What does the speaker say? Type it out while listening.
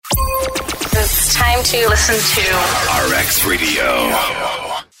listen to RX Radio.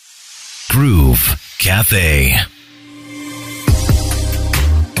 Groove Cafe.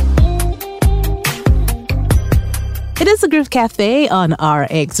 It is the Groove Cafe on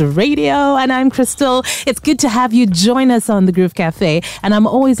RX Radio, and I'm Crystal. It's good to have you join us on the Groove Cafe, and I'm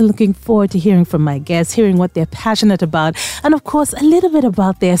always looking forward to hearing from my guests, hearing what they're passionate about, and of course, a little bit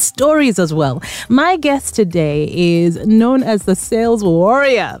about their stories as well. My guest today is known as the sales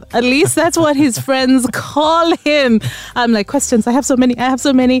warrior. At least that's what his friends call him. I'm like, questions. I have so many.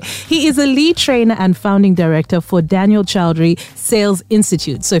 He is a lead trainer and founding director for Daniel Chowdhury Sales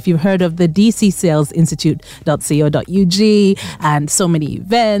Institute. So if you've heard of the dcsalesinstitute.co.uk, and so many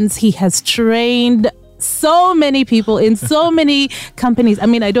events. He has trained so many people in so many companies. I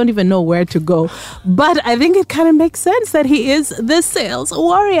mean, I don't even know where to go, but I think it kind of makes sense that he is the sales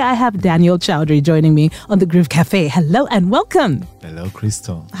warrior. I have Daniel Chowdhury joining me on the Groove Cafe. Hello and welcome. Hello,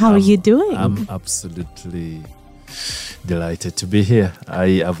 Crystal. How are you doing? I'm absolutely delighted to be here.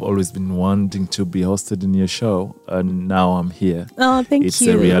 I have always been wanting to be hosted in your show, and now I'm here. Oh, thank you. It's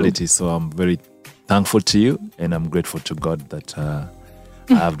a reality, so I'm very thankful to you, and I'm grateful to God that I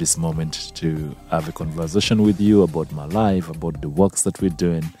have this moment to have a conversation with you about my life, about the works that we're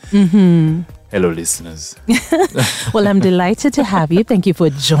doing. Mm-hmm. Hello, listeners. Well, I'm delighted to have you. Thank you for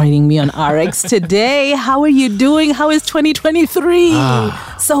joining me on RX today. How are you doing? How is 2023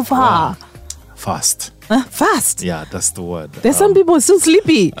 so far? Wow. Fast. Fast? Yeah, that's the word. There's some people still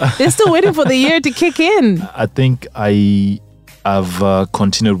sleepy. They're still waiting for the year to kick in. I think I've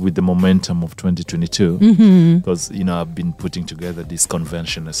continued with the momentum of 2022 because, I've been putting together this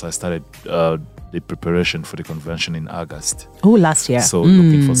convention. So I started the preparation for the convention in August. Oh, last year. So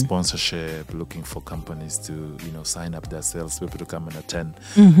looking for sponsorship, looking for companies to, sign up their salespeople to come and attend.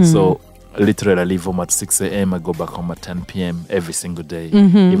 So literally I leave home at 6 a.m. I go back home at 10 p.m. every single day.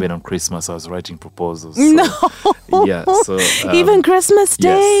 Even on Christmas, I was writing proposals. So, no. Yeah. So even Christmas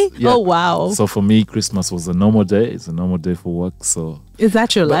Day? Yes, yeah. Oh, wow. So for me, Christmas was a normal day. It's a normal day for work. So is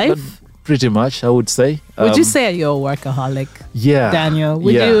that your life? But pretty much, I would say. Would you say you're a workaholic? Yeah. Daniel,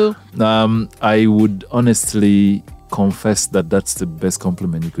 would you? I would honestly confess that that's the best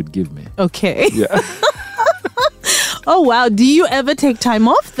compliment you could give me. Okay. Yeah. Oh, wow. Do you ever take time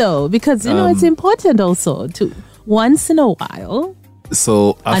off, though? Because, it's important also to once in a while.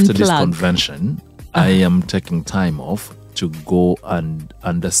 So after this unplug. convention, I am taking time off to go and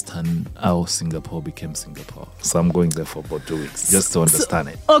understand how Singapore became Singapore. So I'm going there for about 2 weeks just to understand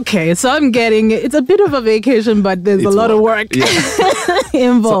it. Okay, so I'm getting it's a bit of a vacation, but there's a lot of work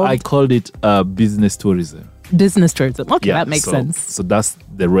involved. So I called it business tourism. Business tourism. Okay, that makes sense. So that's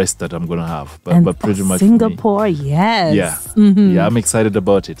the rest that I'm going to have. But pretty much Singapore, yes. Yeah. Yeah, I'm excited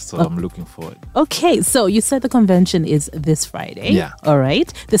about it. So I'm looking forward. Okay, so you said the convention is this Friday. Yeah. All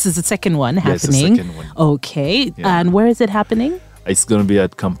right. This is the second one happening. Yes, the second one. Okay. Yeah. And where is it happening? It's going to be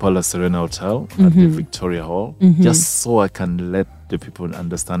at Kampala Serena Hotel at the Victoria Hall, just so I can let the people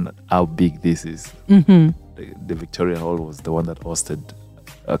understand how big this is. The Victoria Hall was the one that hosted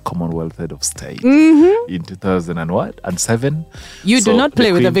a Commonwealth Head of State in 2007. You do not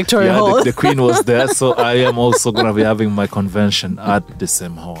play with the Victoria Hall. The Queen was there, so I am also going to be having my convention at the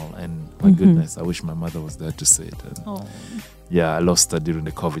same hall. And my goodness, I wish my mother was there to see it. And yeah, I lost her during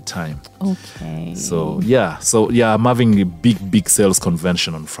the COVID time. Okay. So I'm having a big sales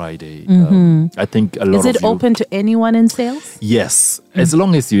convention on Friday. I think a lot of Is it open to anyone in sales? Yes. As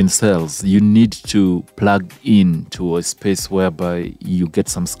long as you're in sales, you need to plug in to a space whereby you get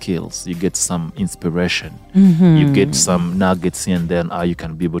some skills, you get some inspiration, you get some nuggets here and then how you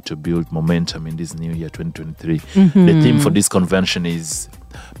can be able to build momentum in this new year, 2023. The theme for this convention is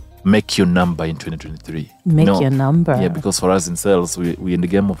make your number in 2023. Make your number. Yeah, because for us in sales, we're in the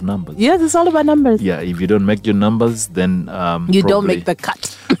game of numbers. Yes, it's all about numbers. Yeah, if you don't make your numbers, then you don't make the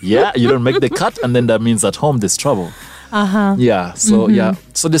cut. Yeah, you don't make the cut, and then that means at home there's trouble. Yeah, so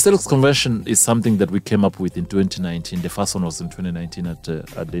so the sales convention is something that we came up with in 2019. The first one was in 2019 at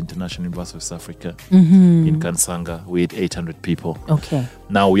the International University of South Africa in Kansanga with 800 people. Okay.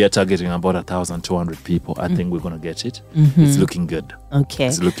 Now we are targeting about 1,200 people. I think we're going to get it. It's looking good. Okay.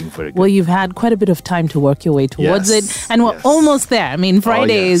 It's looking very good. Well, you've had quite a bit of time to work your way towards it, and we're almost there. I mean,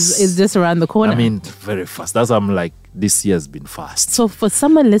 Friday is just around the corner. I mean, very fast. That's why I'm like, this year's been fast. So for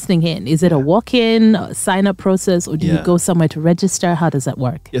someone listening in, is it a walk-in sign-up process, or do you go somewhere to register? How does that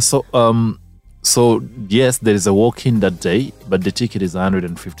work? Yeah, so So yes, there is a walk-in that day, but the ticket is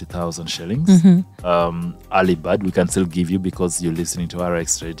 150,000 shillings. Early bird we can still give you because you're listening to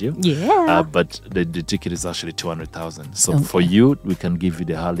RX Radio. Yeah. But the ticket is actually 200,000. So for you, we can give you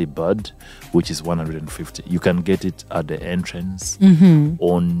the early bird, which is 150. You can get it at the entrance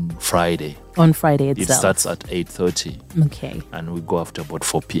on Friday. On Friday It itself. starts at 8:30, Okay. and we go after about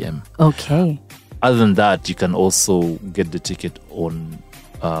 4 p.m. Okay. Other than that, you can also get the ticket on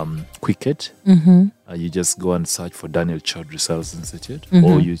Quicket. You just go and search for Daniel Chaudhry Sales Institute,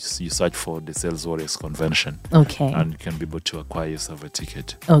 or you search for the Sales Warriors Convention, Okay. and you can be able to acquire yourself a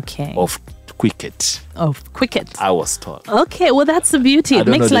ticket Okay. of Quicket. Of Quicket. I was told. Okay, well, that's the beauty. I It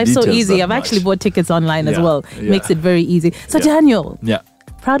don't makes know the life so details easy. that I've much. actually bought tickets online as Yeah, well. yeah. Makes it very easy. So, Yeah. Daniel, Yeah,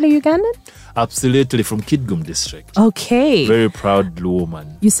 proudly Ugandan? absolutely, from Kidgum district. Okay. Very proud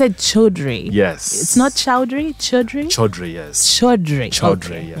woman. You said Chaudhry. Yes. It's not Chaudhry? Chaudhry? Chaudhry, yes. Chaudhry.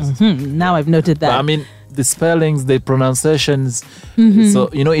 Chaudhry, yes. Now I've noted that. But I mean, the spellings, the pronunciations. So,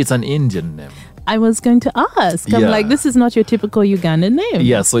 it's an Indian name. I was going to ask. I'm Yeah. like, this is not your typical Ugandan name.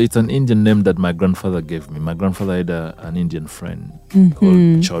 Yeah, so it's an Indian name that my grandfather gave me. My grandfather had an Indian friend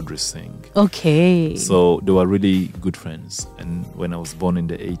called Chaudhry Singh. Okay. So they were really good friends. And when I was born in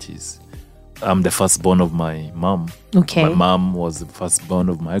the 80s, I'm the firstborn of my mom. Okay. My mom was the firstborn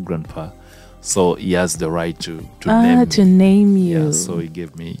of my grandpa. So he has the right to name me. To name you. Yeah, so he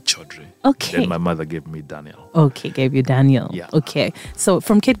gave me Chaudhry. Okay. Then my mother gave me Daniel. Okay, gave you Daniel. Yeah. Okay. So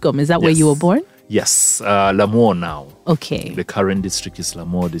from Kitgum, is that where Yes. you were born? Yes, Lamour now. Okay. The current district is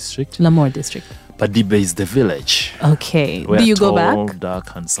Lamour district. Lamour district. Padibe is the village. Okay. Where Do you go tall, back? dark,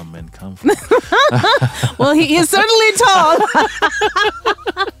 handsome men come from. Well, he is certainly tall.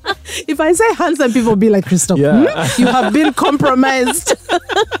 If I say handsome, people will be like, Christoph, Yeah. you have been compromised.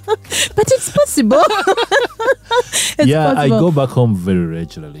 But it's possible. It's Yeah, I possible. go back home very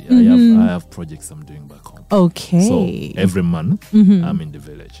regularly. I have projects I'm doing back home. Okay. So every month, I'm in the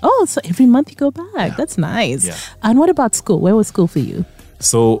village. Oh, so every month you go back. That's nice. Yeah. And what about school? Where was school for you?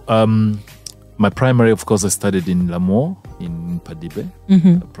 So my primary, of course, I studied in Lamour, in Padibe,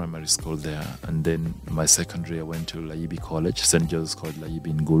 a primary school there. And then my secondary, I went to Laibi College, St. Joseph's College, Laibi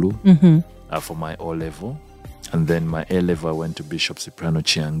in Gulu, for my O-level. And then my A-level, I went to Bishop Cipriano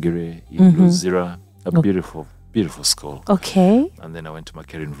Chiangire in Luzira, a beautiful, beautiful school. Okay. And then I went to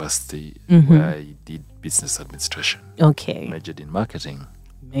Makerere University, where I did business administration, Okay. majored in marketing.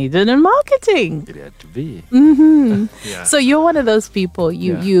 Majored in marketing. It had to be. Yeah. So you're one of those people,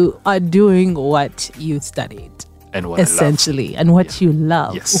 you are doing what you studied, And what essentially, and what you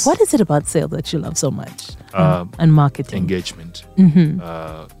love. Yes. What is it about sales that you love so much? I And marketing. engagement.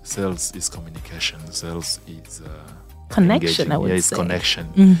 Sales is communication. Sales is Connection, engaging. I would yeah, it's say.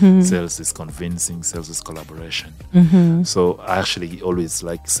 connection. Sales is convincing. Sales is collaboration. So I actually always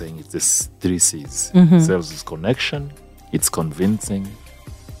like saying it's this 3 C's. Sales is connection. It's convincing.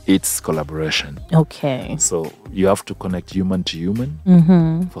 It's collaboration. Okay. So you have to connect human to human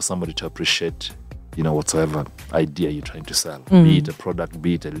for somebody to appreciate, whatsoever idea you're trying to sell. Be it a product,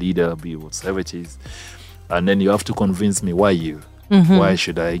 be it a leader, be it whatsoever it is. And then you have to convince me, why you? Why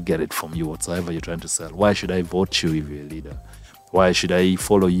should I get it from you, whatsoever you're trying to sell? Why should I vote you if you're a leader? Why should I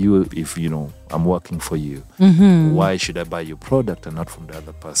follow you if, I'm working for you? Why should I buy your product and not from the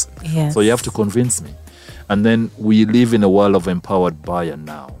other person? Yes. So you have to convince me. And then we live in a world of empowered buyer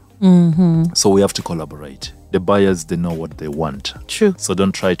now. So we have to collaborate. The buyers, they know what they want. True. So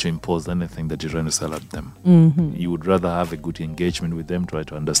don't try to impose anything that you're trying to sell at them. You would rather have a good engagement with them, try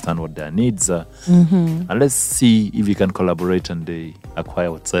to understand what their needs are. And let's see if you can collaborate and they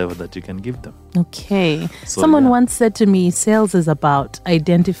acquire whatsoever that you can give them. Okay. So, Someone yeah. once said to me, sales is about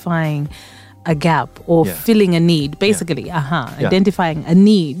identifying a gap or Yeah. filling a need, basically. Identifying a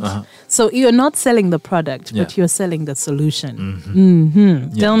need. So you're not selling the product, but Yeah. you're selling the solution.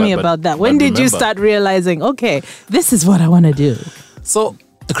 Yeah, Tell me but- about that. but When did you remember- start realizing, okay, this is what I want to do? So,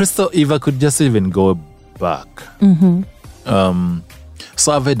 Crystal, if I could just even go back.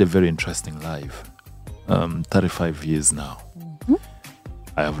 So I've had a very interesting life. 35 years now.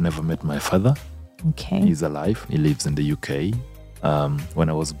 I have never met my father. Okay. He's alive. He lives in the UK. When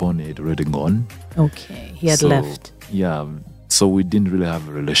I was born, he had already gone. Okay. He had So, left. Yeah. So we didn't really have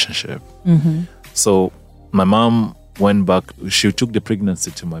a relationship. So my mom went back. She took the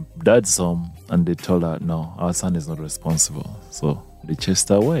pregnancy to my dad's home and they told her, no, our son is not responsible. So they chased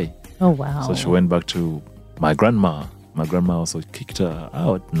her away. Oh, wow. So she went back to my grandma. My grandma also kicked her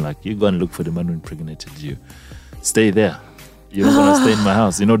out and like, you go and look for the man who impregnated you. Stay there. You're not going to stay in my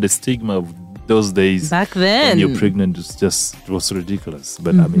house. The stigma of those days Back then. when you're pregnant was ridiculous.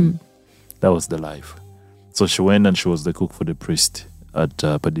 But I mean, that was the life. So she went and she was the cook for the priest at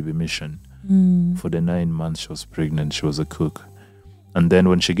Padibe Mission. For the 9 months she was pregnant, she was a cook. And then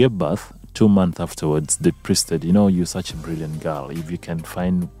when she gave birth, 2 months afterwards, the priest said, you know, you're such a brilliant girl. If you can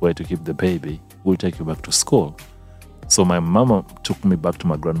find where to keep the baby, we'll take you back to school. So my mama took me back to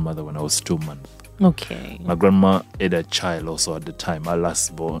my grandmother when I was 2 months. Okay. My grandma had a child also at the time. Our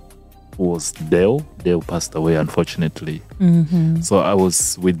last born was Dale. Dale passed away, unfortunately. So I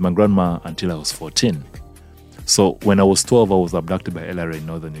was with my grandma until I was 14. So when I was 12, I was abducted by LRA in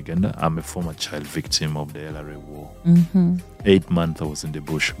northern Uganda. I'm a former child victim of the LRA war. 8 months I was in the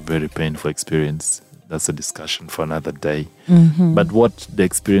bush, very painful experience. That's a discussion for another day. But what the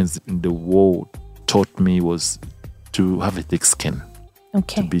experience in the war taught me was to have a thick skin,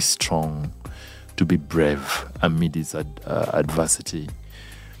 Okay. to be strong, to be brave amid this adversity.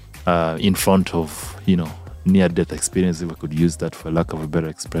 In front of, you know, near-death experience, if I could use that for lack of a better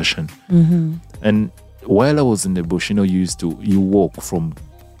expression. And while I was in the bush, you know, you walk from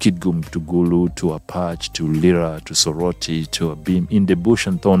Kidgum to Gulu to Apache to Lira to Soroti to Abim in the bush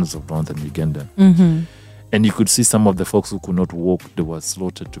and thorns of northern Uganda. And you could see some of the folks who could not walk, they were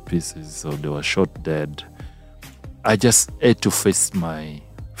slaughtered to pieces or they were shot dead. I just had to face my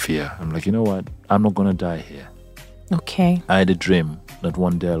fear. I'm like, you know what? I'm not going to die here. Okay. I had a dream that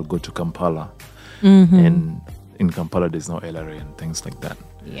one day I'll go to Kampala. And in Kampala, there's no LRA and things like that.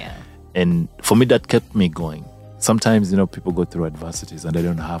 Yeah. And for me, that kept me going. Sometimes, you know, people go through adversities and they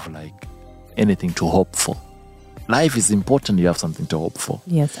don't have like anything to hope for. Life is important. You have something to hope for.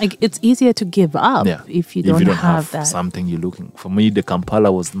 Yes. It's easier to give up if you don't have that. Something you're looking for. Me, the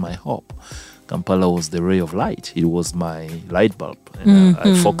Kampala was my hope. Kampala was the ray of light. It was my light bulb. And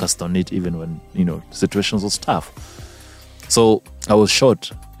I focused on it even when, you know, situations was tough. So I was shot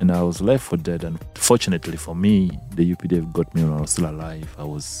and I was left for dead. And fortunately for me, the UPDF got me when I was still alive. I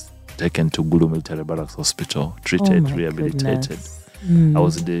was taken to Gulu Military Barracks Hospital, treated, rehabilitated. I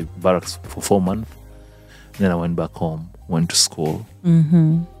was in the barracks for 4 months. Then I went back home, went to school.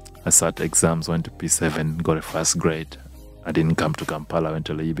 I sat exams, went to P7, got a first grade. I didn't come to Kampala, I went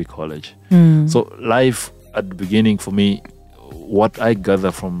to Laibi College. So life at the beginning for me, what I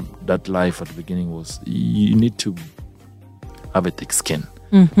gather from that life at the beginning was you need to have a thick skin.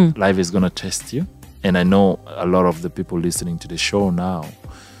 Life is going to test you. And I know a lot of the people listening to the show now,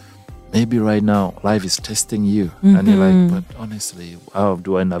 maybe right now life is testing you. And you're like, but honestly, how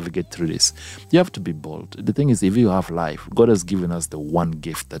do I navigate through this? You have to be bold. The thing is, if you have life, God has given us the one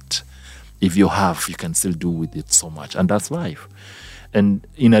gift that if you have, you can still do with it so much. And that's life. And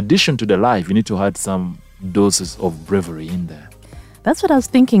in addition to the life, you need to add some doses of bravery in there. That's what I was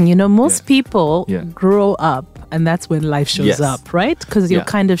thinking. You know, most people Yeah. grow up and that's when life shows Yes. up, right? Because you're Yeah.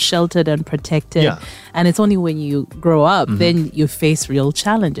 kind of sheltered and protected. Yeah. And it's only when you grow up, then you face real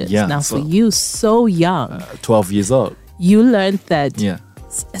challenges. Yeah, Now, so- for you, so young, 12 years old. you learned that Yeah.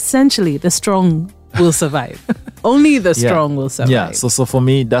 essentially the strong will survive. Only the strong will survive. Yeah, so for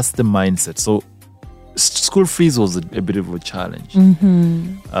me, that's the mindset. So school fees was a bit of a challenge.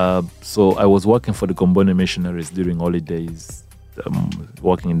 So I was working for the Comboni missionaries during holidays,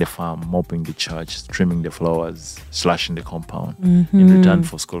 working in the farm, mopping the church, trimming the flowers, slashing the compound in return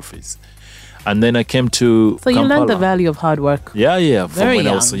for school fees. And then I came to So you learned the Kampala. value of hard work. Yeah, from Very when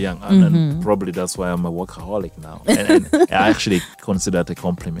I was so young. And probably that's why I'm a workaholic now. And I actually consider it a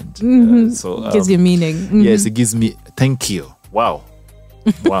compliment. Gives you meaning. Yes, it gives me, thank you. Wow.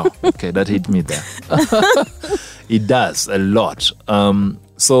 Okay, that hit me there. It does a lot.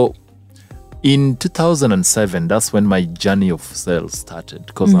 So in 2007, that's when my journey of sales started,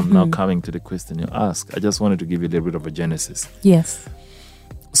 because I'm now coming to the question you asked. I just wanted to give you a little bit of a genesis. Yes.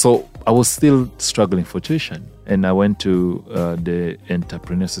 So I was still struggling for tuition, and I went to the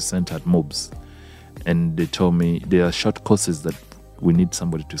Entrepreneurship Center at MOBS, and they told me there are short courses that we need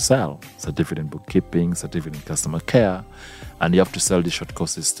somebody to sell: certificate in bookkeeping, certificate in customer care, and you have to sell these short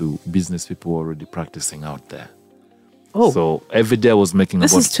courses to business people already practicing out there. Oh. So every day I was making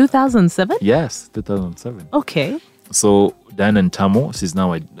This about... is 2007? Yes, 2007. Okay. So Diana Ntamo, she's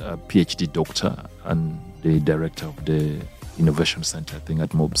now a PhD doctor and the director of the Innovation Center, I think,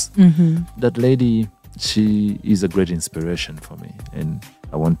 at MOBS. That lady, she is a great inspiration for me, and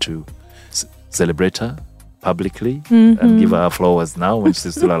I want to celebrate her publicly and give her flowers now when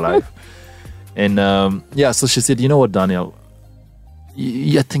she's still alive. And so she said, you know what, Daniel,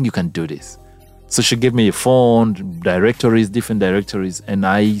 I think you can do this. So she gave me a phone, different directories, and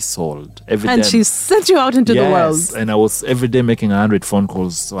I sold every day. And she sent you out into the world. And I was every day making 100 phone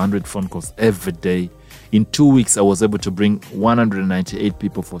calls every day. In 2 weeks, I was able to bring 198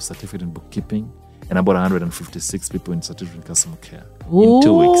 people for certificate in bookkeeping and about 156 people in certificate in customer care in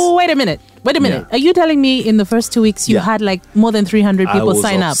 2 weeks. Wait a minute. Yeah. Are you telling me in the first 2 weeks you Yeah. had like more than 300 people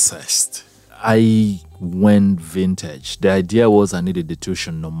sign up? Obsessed. I went vintage. The idea was I needed the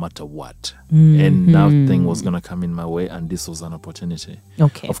tuition no matter what. And nothing was going to come in my way, and this was an opportunity.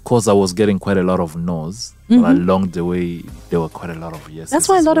 Okay. Of course, I was getting quite a lot of no's, but along the way, there were quite a lot of yeses. That's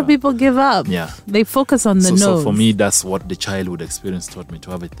why a lot of people give up. Yeah. They focus on the So nose. for me, that's what the childhood experience taught me,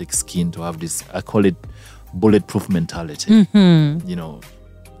 to have a thick skin, to have this, I call it bulletproof mentality. You know,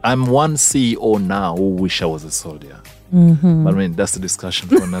 I'm one CEO now who wish I was a soldier. But I mean, that's the discussion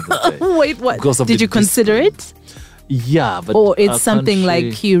for another day. Wait, what? Because of Did the you consider it? Yeah, but Or it's our something country-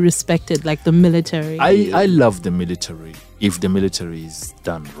 like you respected, like the military? I love the military if the military is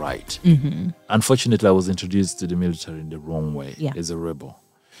done right. Unfortunately, I was introduced to the military in the wrong way Yeah. as a rebel.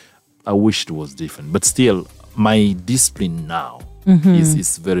 I wish it was different, but still, my discipline now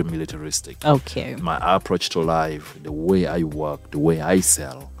is very militaristic. Okay. My approach to life, the way I work, the way I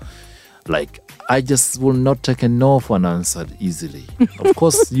sell, like I just will not take a no for an answer easily. Of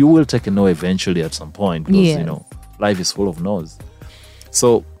course, you will take a no eventually at some point because Yes. you know life is full of no's.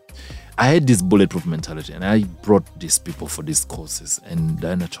 So I had this bulletproof mentality, and I brought these people for these courses. And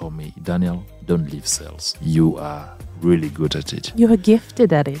Diana told me, Daniel, don't leave sales. You are really good at it, You were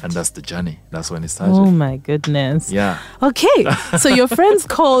gifted at it. and that's the journey. That's when it started. Oh my goodness. Yeah. Okay. So your friends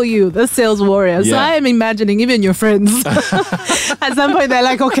call you the sales warrior. So Yeah. I am imagining even your friends at some point they're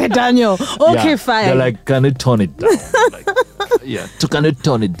like, okay, Daniel, okay, Yeah. fine. They're like, can you tone it down? I'm like, yeah. Can you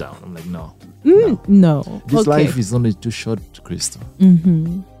tone it down? I'm like, no. no. This okay. life is only too short, Crystal.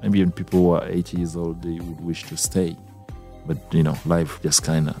 Maybe when people who are 80 years old, they would wish to stay. But, you know, life just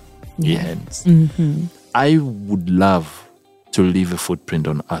kind of ends. I would love to leave a footprint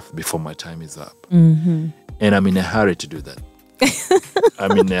on earth before my time is up. And I'm in a hurry to do that.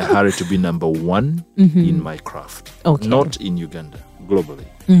 I'm in a hurry to be number one in my craft. Okay. Not in Uganda, globally.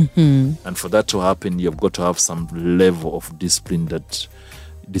 And for that to happen, you've got to have some level of discipline that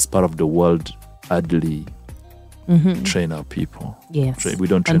this part of the world hardly train our people. Yes, We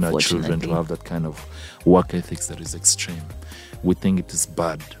don't train our children unfortunately. to have that kind of work ethics that is extreme. We think it is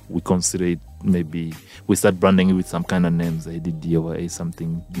bad. We consider it, maybe we start branding it with some kind of names, ADD or A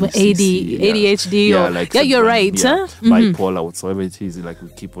something. Well, UCC, ADHD yeah, or- like yeah, some you're brand- right, yeah, huh? bipolar, whatsoever it is. Like we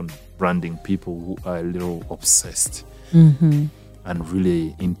keep on branding people who are a little obsessed and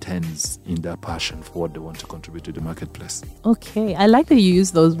really intense in their passion for what they want to contribute to the marketplace. Okay, I like that you use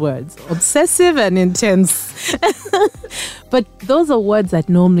those words, obsessive and intense. But those are words that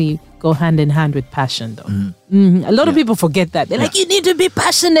normally go hand in hand with passion, though. A lot of people forget that. They're like, you need to be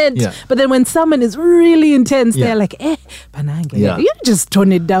passionate. Yeah. But then when someone is really intense, Yeah. they're like, Pananga, Yeah. you just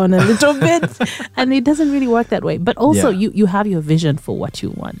tone it down a little bit. And it doesn't really work that way. But also, Yeah. you have your vision for what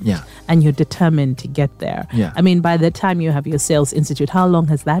you want. Yeah. And you're determined to get there. Yeah. I mean, by the time you have your sales institute, how long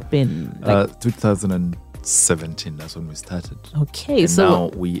has that been? 2017, that's when we started. Okay, And so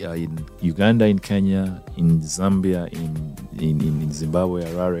now we are in Uganda, in Kenya, in Zambia, in Zimbabwe,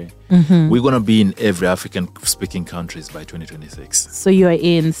 Harare. We're going to be in every African-speaking countries by 2026. so you're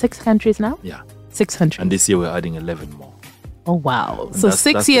in 6 countries now? Yeah. 6 countries. And this year we're adding 11 more. Oh, wow. And So that's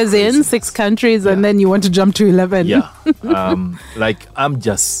 6 the years in, craziness. 6 countries, and Yeah. then you want to jump to 11. Yeah. Like I'm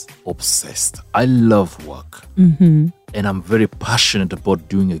just obsessed. I love work. And I'm very passionate about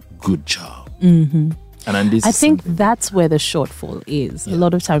doing a good job. And then this I is think something- that's where the shortfall is. A Yeah.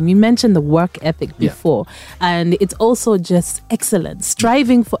 lot of time. You mentioned the work ethic Yeah. before, and it's also just excellence,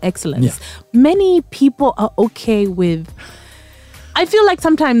 striving for excellence. Yeah. Many people are okay with. I feel like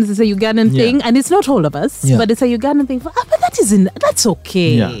sometimes it's a Ugandan Yeah. thing, and it's not all of us, Yeah. but it's a Ugandan thing. But that's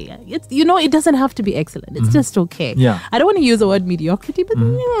okay. Yeah. It doesn't have to be excellent. It's just okay. Yeah. I don't want to use the word mediocrity, but,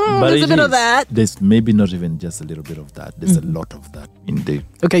 there's a it bit of is. that. There's maybe not even just a little bit of that. There's a lot of that in the.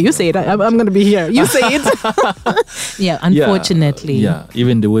 Okay, you say it. I'm going to be here. You say it. Yeah, unfortunately. Yeah.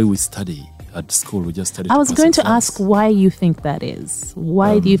 Even the way we study at school, we just study. I was pass going to exams. ask why you think that is.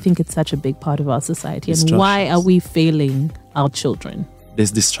 Why do you think it's such a big part of our society? And why Distractions. are we failing our children?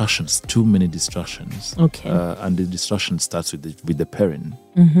 There's distractions, too many distractions. Okay. And the distraction starts with the parent.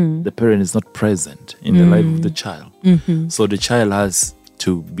 The parent is not present in the life of the child. So the child has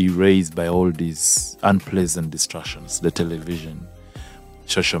to be raised by all these unpleasant distractions, the television,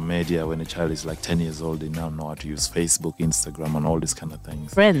 social media. When a child is like 10 years old, they now know how to use Facebook, Instagram, and all these kind of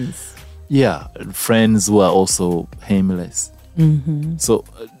things. Friends. Yeah, friends who are also aimless. So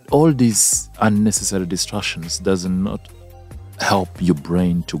all these unnecessary distractions does not help your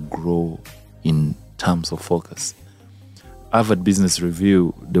brain to grow in terms of focus. Harvard Business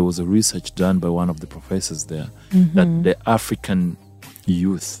Review, there was a research done by one of the professors there that the African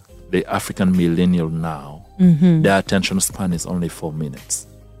youth, the African millennial now, their attention span is only 4 minutes.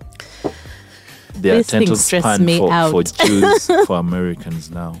 The This thing attention stressed span me for out. Jews, for Americans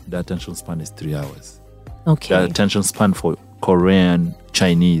now, the attention span is 3 hours. Okay. The attention span for Korean,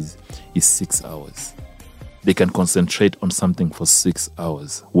 Chinese is 6 hours. They can concentrate on something for 6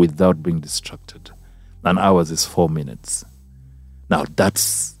 hours without being distracted. An hour is 4 minutes. Now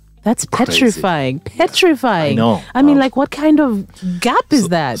that's crazy. petrifying. Petrifying. I know. I mean, like, what kind of gap is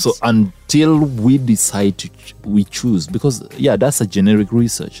that? So until we decide we choose, because that's a generic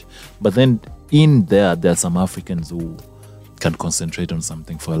research. But then in there are some Africans who can concentrate on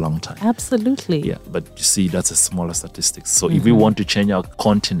something for a long time. Absolutely. Yeah, but you see, that's a smaller statistics. So if we want to change our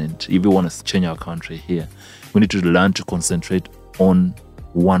continent, if we want to change our country here, we need to learn to concentrate on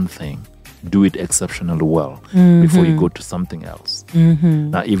one thing, do it exceptionally well before you go to something else.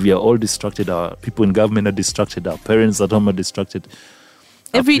 Now, if we are all distracted, our people in government are distracted, our parents at home are distracted.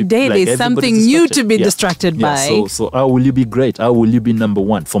 Every day there's something new to be distracted by. So how will you be great? How will you be number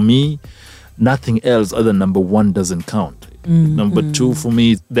one? For me, nothing else other than number one doesn't count. Number two, for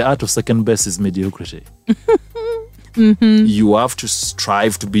me, the art of second best is mediocrity. You have to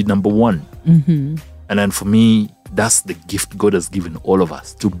strive to be number one. And then for me, that's the gift God has given all of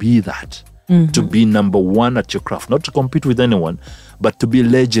us, to be that. To be number one at your craft, not to compete with anyone, but to be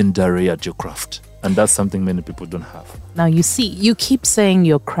legendary at your craft. And that's something many people don't have. Now, you see, you keep saying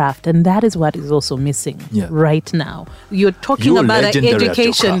your craft, and that is what is also missing right now. You're talking about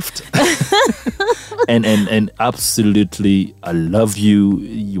education. and absolutely, I love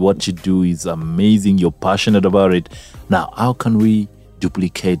you. What you do is amazing. You're passionate about it. Now, how can we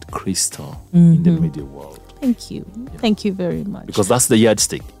duplicate Crystal in the media world? Thank you. Thank you very much. Because that's the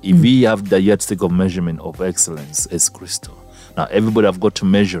yardstick. If we have the yardstick of measurement of excellence as Crystal, now everybody have got to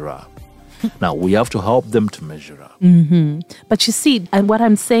measure up. Now we have to help them to measure up. But you see, and what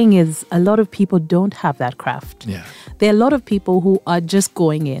I'm saying is a lot of people don't have that craft. Yeah. There are a lot of people who are just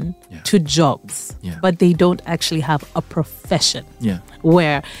going in to jobs, but they don't actually have a profession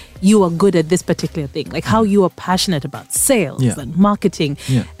where you are good at this particular thing. Like how you are passionate about sales and marketing,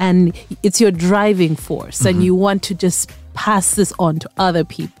 and it's your driving force, and you want to just pass this on to other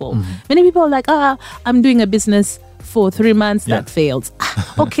people. Many people are like, I'm doing a business for 3 months, that fails.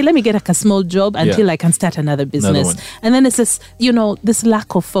 Okay, let me get like a small job until I can start another business. And then it's this, this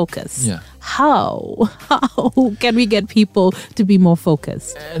lack of focus. How can we get people to be more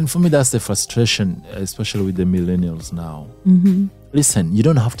focused? And for me, that's the frustration, especially with the millennials now. Listen, you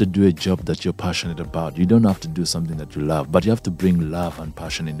don't have to do a job that you're passionate about. You don't have to do something that you love, but you have to bring love and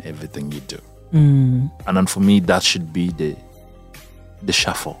passion in everything you do. And then for me, that should be the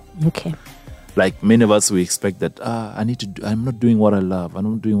shuffle. Okay. Like many of us, we expect that I'm not doing what I love. I'm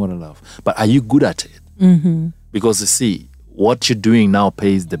not doing what I love. But are you good at it? Because you see, what you're doing now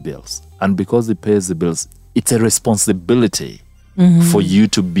pays the bills. And because it pays the bills, it's a responsibility for you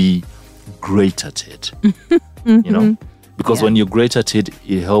to be great at it. Because when you're great at it,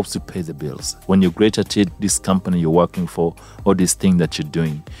 it helps you pay the bills. When you're great at it, this company you're working for or this thing that you're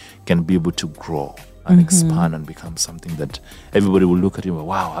doing can be able to grow and expand and become something that everybody will look at you and go,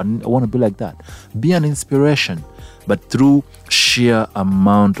 wow, I want to be like that. Be an inspiration, but through sheer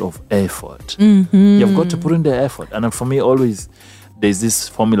amount of effort. You've got to put in the effort. And for me, always, there's this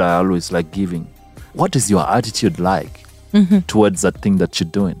formula I always like giving. What is your attitude like towards that thing that you're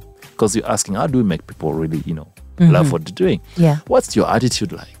doing? Because you're asking, how do we make people really, love what they're doing? What's your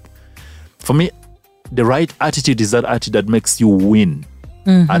attitude like? For me, the right attitude is that attitude that makes you win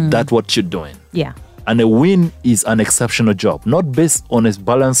at that what you're doing. And a win is an exceptional job, not based on a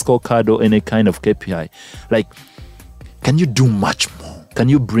balanced scorecard or any kind of KPI. Like, can you do much more? Can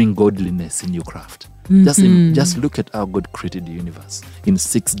you bring godliness in your craft? Just look at how God created the universe in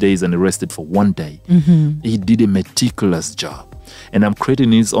 6 days and rested for 1 day. He did a meticulous job. And I'm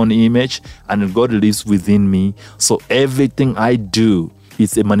creating His own image, and God lives within me. So everything I do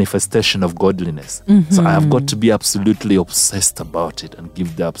is a manifestation of godliness. So I have got to be absolutely obsessed about it and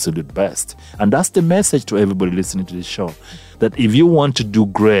give the absolute best. And that's the message to everybody listening to this show. That if you want to do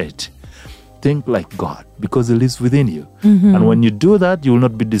great, think like God, because He lives within you. And when you do that, you will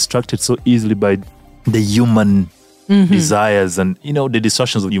not be distracted so easily by the human desires. And, the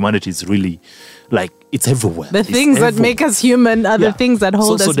distractions of humanity is really, like, it's everywhere. The things that make us human are the things that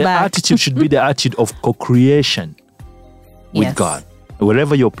hold us back. So the attitude should be the attitude of co-creation with God.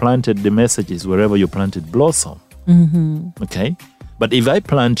 Wherever you're planted, the message is wherever you're planted, blossom. Okay? But if I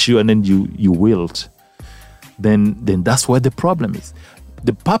plant you and then you wilt, then that's where the problem is.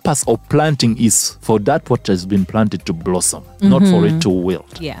 The purpose of planting is for that what has been planted to blossom, not for it to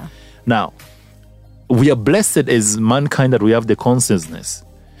wilt. Now, we are blessed as mankind that we have the consciousness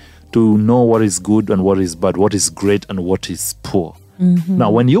to know what is good and what is bad, what is great and what is poor. Now,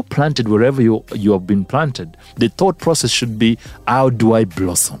 when you're planted wherever you have been planted, the thought process should be, how do I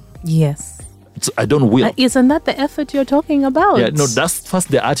blossom? Yes. So I don't will. Isn't that the effort you're talking about? Yeah, no, that's first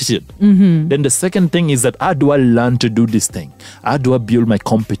the attitude. Then the second thing is that, how do I learn to do this thing? How do I build my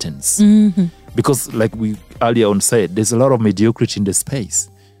competence? Because like we earlier on said, there's a lot of mediocrity in the space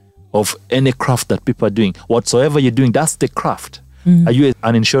of any craft that people are doing. Whatsoever you're doing, that's the craft. Are you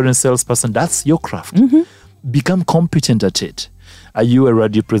an insurance salesperson? That's your craft. Become competent at it. Are you a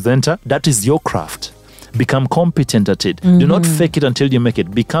radio presenter? That is your craft. Become competent at it. Do not fake it until you make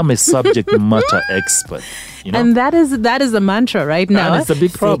it. Become a subject matter expert. You know? And that is the mantra right now. And it's a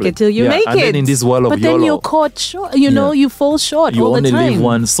big problem. Fake it till you make and it. Then in this world of but YOLO, then you're caught short. You fall short you all the only time. live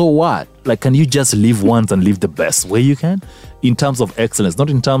once. So what? Like, can you just live once and live the best way you can? In terms of excellence,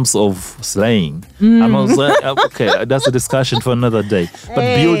 not in terms of slaying. I'm not saying, okay, that's a discussion for another day.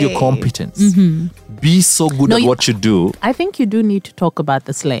 But build your competence. Be so good at what you do. I think you do need to talk about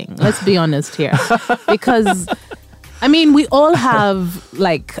the slaying. Let's be honest here. Because, I mean, we all have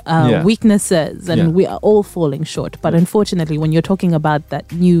weaknesses and we are all falling short. But unfortunately, when you're talking about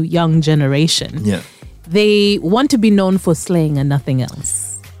that new young generation, they want to be known for slaying and nothing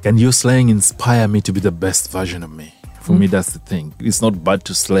else. Can your slaying inspire me to be the best version of me? For me, that's the thing. It's not bad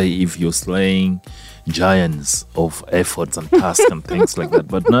to slay if you're slaying giants of efforts and tasks and things like that.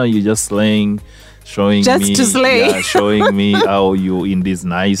 But now you're just slaying, showing me how you're in this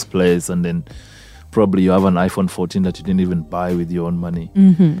nice place, and then probably you have an iPhone 14 that you didn't even buy with your own money.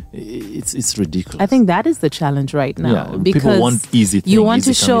 It's ridiculous. I think that is the challenge right now. Because people want easy things. You want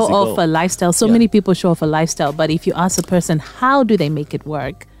to show off a lifestyle. So many people show off a lifestyle, but if you ask a person, how do they make it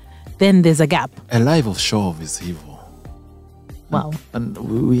work? Then there's a gap. A life of show-off is evil. Wow. And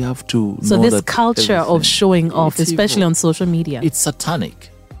we have to So know this that culture of showing off, especially evil. on social media. It's satanic.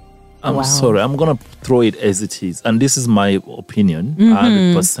 I'm sorry. I'm going to throw it as it is. And this is my opinion,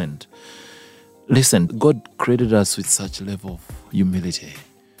 100%. Listen, God created us with such a level of humility.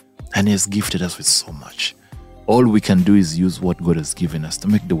 And He has gifted us with so much. All we can do is use what God has given us to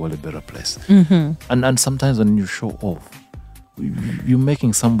make the world a better place. And sometimes when you show off, you're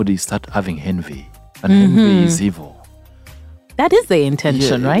making somebody start having envy. And envy is evil. That is the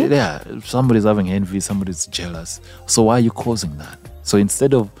intention, right? Yeah, somebody's having envy, somebody's jealous. So why are you causing that? So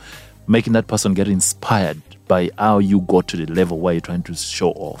instead of making that person get inspired by how you got to the level where you're trying to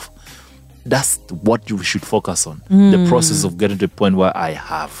show off, that's what you should focus on. The process of getting to the point where I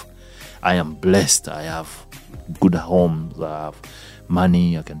am blessed, I have good homes, I have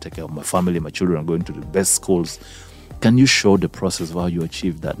money, I can take care of my family, my children are going to the best schools. Can you show the process of how you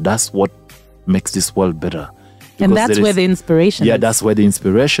achieve that? That's what makes this world better. And that's where the inspiration is. Yeah, that's where the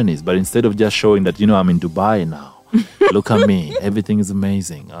inspiration is. But instead of just showing that, I'm in Dubai now. Look at me. Everything is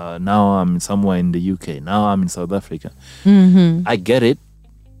amazing. Now I'm somewhere in the UK. Now I'm in South Africa. I get it.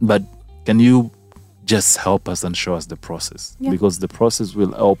 But can you just help us and show us the process? Yeah. Because the process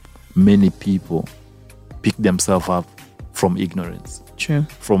will help many people pick themselves up from ignorance. True.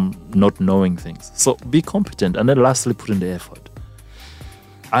 From not knowing things. So be competent. And then lastly, put in the effort.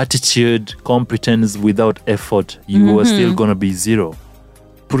 Attitude, competence without effort, you are still going to be zero.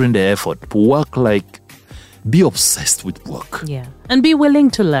 Put in the effort. Be obsessed with work. Yeah. And be willing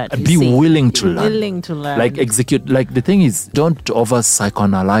to learn. Willing to learn. Willing to learn. Like execute. Like the thing is, don't over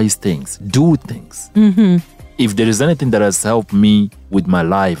psychoanalyze things. Do things. If there is anything that has helped me with my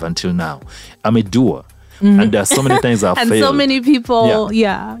life until now, I'm a doer. And there are so many things I've failed. And so many people,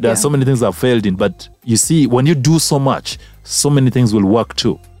 There are so many things I've failed in. But you see, when you do so much, so many things will work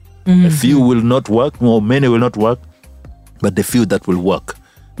too. A few will not work, or many will not work. But the few that will work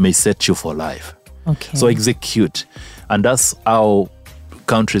may set you for life. Okay. So execute. And that's how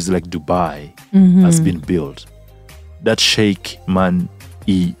countries like Dubai has been built. That Sheikh man,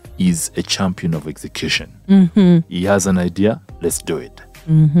 he is a champion of execution. He has an idea, let's do it.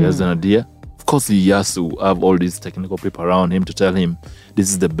 He has an idea. Of course, he has to have all these technical people around him to tell him this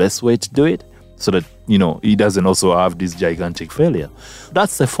is the best way to do it, so that, he doesn't also have this gigantic failure.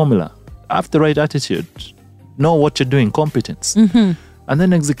 That's the formula. Have the right attitude. Know what you're doing, competence. And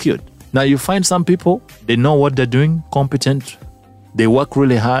then execute. Now, you find some people, they know what they're doing, competent. They work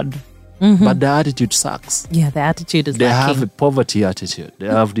really hard, but their attitude sucks. Yeah, the attitude is They lacking. have a poverty attitude. They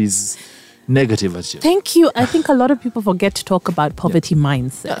have this negative attitude. Thank you. I think a lot of people forget to talk about poverty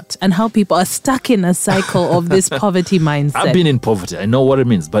mindset and how people are stuck in a cycle of this poverty mindset. I've been in poverty. I know what it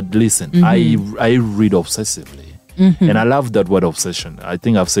means. But listen, I read obsessively. And I love that word obsession. I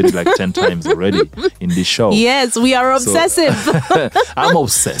think I've said it like 10 times already in this show. Yes, we are obsessive. I'm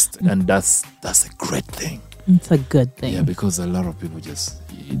obsessed. And that's a great thing. It's a good thing. Yeah, because a lot of people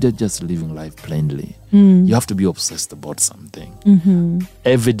they're just living life plainly. You have to be obsessed about something.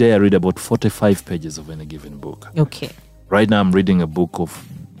 Every day I read about 45 pages of any given book. Okay. Right now I'm reading a book of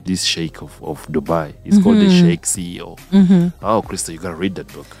this Sheikh of Dubai. It's called The Sheikh CEO. Oh, Krista, you got to read that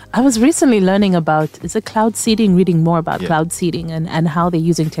book. I was recently learning about, is it cloud seeding? Reading more about cloud seeding and how they're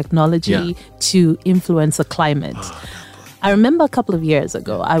using technology to influence the climate. I remember a couple of years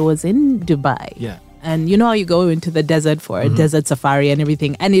ago, I was in Dubai. Yeah. And you know how you go into the desert for a desert safari and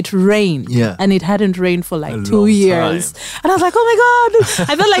everything, and it rained. Yeah. And it hadn't rained for like 2 long years. time. And I was like, oh my God.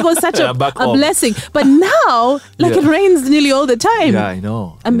 I felt like it was such a Back home. blessing. But now, like it rains nearly all the time. Yeah, I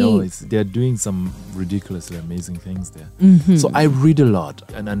know. I mean- they're doing some ridiculously amazing things there. So I read a lot,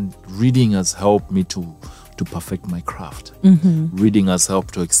 and reading has helped me to perfect my craft. Reading has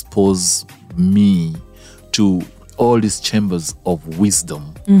helped to expose me to all these chambers of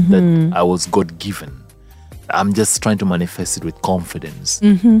wisdom that I was God given. I'm just trying to manifest it with confidence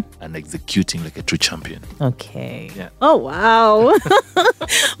and executing like a true champion. Okay. Yeah. Oh, wow.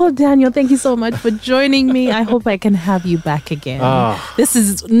 Well, Daniel, thank you so much for joining me. I hope I can have you back again. This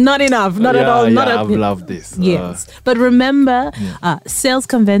is not enough. Not at all. I've loved this. Yes. But remember, sales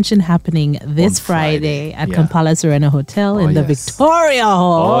convention happening this On Friday at Yeah. Kampala Serena Hotel in the yes. Victoria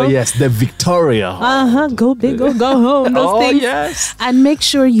Hall. Oh, yes, the Victoria Hall. Go big or go home. Those things. Yes. And make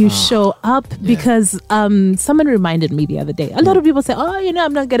sure you show up because someone reminded me the other day. A lot of people say, oh,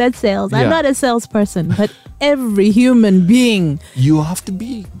 I'm not good at sales. I'm Yeah. not a salesperson. But every human being You have to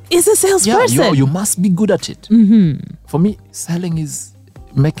be. is a salesperson. Yeah, you must be good at it. For me, selling is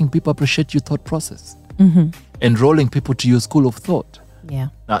making people appreciate your thought process. Enrolling people to your school of thought. Yeah.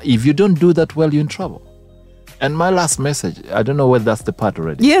 Now, if you don't do that well, you're in trouble. And my last message, I don't know whether that's the part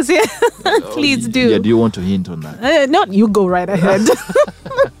already. Yes, please do. Yeah, do you want to hint on that? No, you go right ahead.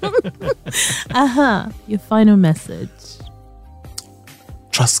 Your final message.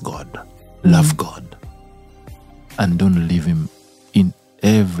 Trust God, love God, and don't leave Him in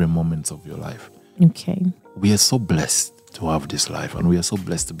every moment of your life. Okay. We are so blessed to have this life, and we are so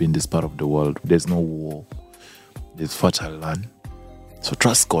blessed to be in this part of the world. There's no war, there's fertile land. So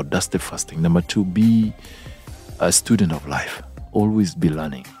trust God, that's the first thing. Number 2, be a student of life. Always be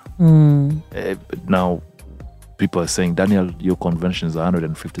learning. Now, people are saying, Daniel, your convention is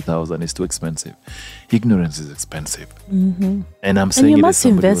 150,000. It's too expensive. Ignorance is expensive. And I'm saying you it as must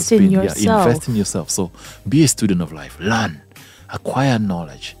somebody who invest has in been- yourself. invest in yourself. So be a student of life. Learn. Acquire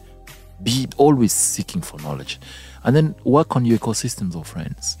knowledge. Be always seeking for knowledge. And then work on your ecosystems of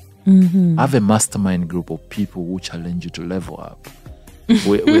friends. Have a mastermind group of people who challenge you to level up.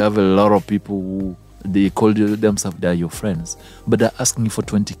 we have a lot of people who they call themselves they're your friends, but they're asking you for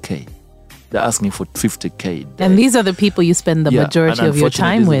 20K. They're asking for 50K. And these are the people you spend the majority and of your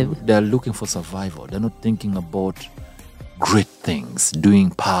time unfortunately, with. They're looking for survival. They're not thinking about great things,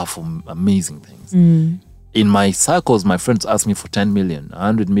 doing powerful, amazing things. In my circles, my friends ask me for 10 million,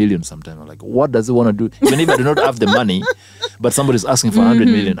 100 million sometimes. I'm like, what does he want to do? Even if I do not have the money, but somebody's asking for 100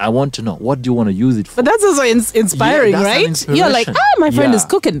 million, I want to know, what do you want to use it for? But that's also inspiring, Yeah, that's an right? You're like, inspiration. my friend Yeah. is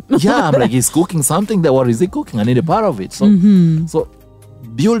cooking. Yeah, I'm like, he's cooking something. What is he cooking? I need a part of it. So, so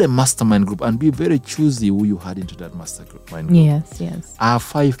build a mastermind group and be very choosy who you had into that mastermind group. Yes. I have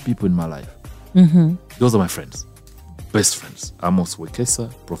 5 people in my life. Those are my friends, best friends. Amos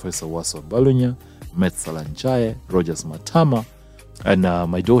Wekesa, Professor Waso Balunya, Met Salanchaye, Rogers Matama, and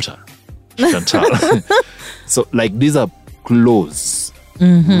my daughter, Chantal. So, like, these are close,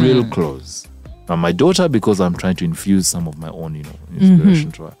 real close. My daughter, because I'm trying to infuse some of my own,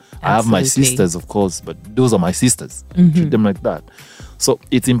 inspiration to her. I have my Absolutely. sisters, of course, but those are my sisters. Treat them like that. So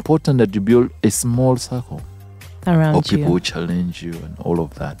it's important that you build a small circle Around of people you. who challenge you and all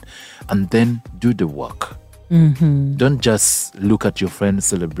of that. And then do the work. Don't just look at your friends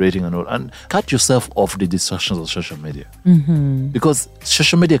celebrating and all. And cut yourself off the distractions of social media. Because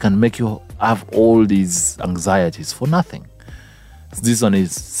social media can make you have all these anxieties for nothing. This one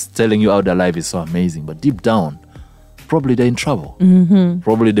is telling you how their life is so amazing, but deep down, probably they're in trouble.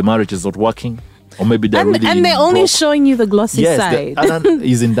 Probably the marriage is not working, or maybe they're really And they're only broke. showing you the glossy Yes, side. and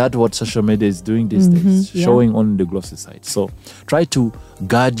isn't that what social media is doing these days? yeah. Showing only the glossy side. So try to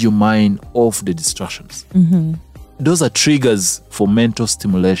guard your mind off the distractions. Those are triggers for mental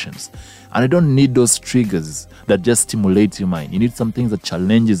stimulations. And I don't need those triggers that just stimulate your mind. You need some things that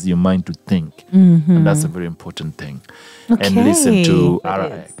challenges your mind to think. And that's a very important thing. And listen to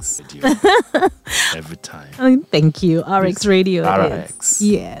Okay. RX radio every time. Thank you. RX Radio. RX.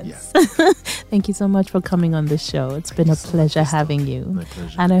 Yes. Thank you so much for coming on the show. It's been a so much, pleasure Crystal. having you. My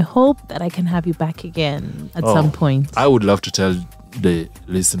pleasure. And I hope that I can have you back again at some point. I would love to tell the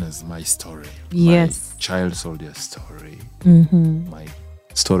listeners my story. Yes. My child soldier story. Mm-hmm. My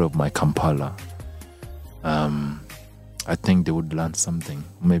story of my Kampala. I think they would learn something.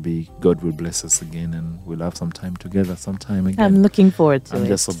 Maybe God will bless us again and we'll have some time together sometime again. I'm looking forward to it. I'm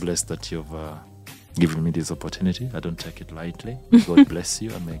just so blessed that you've given me this opportunity. I don't take it lightly. God bless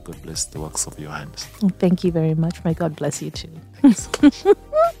you and may God bless the works of your hands. Thank you very much. May God bless you too. Thanks so much.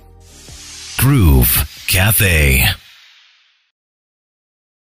 Groove Cafe.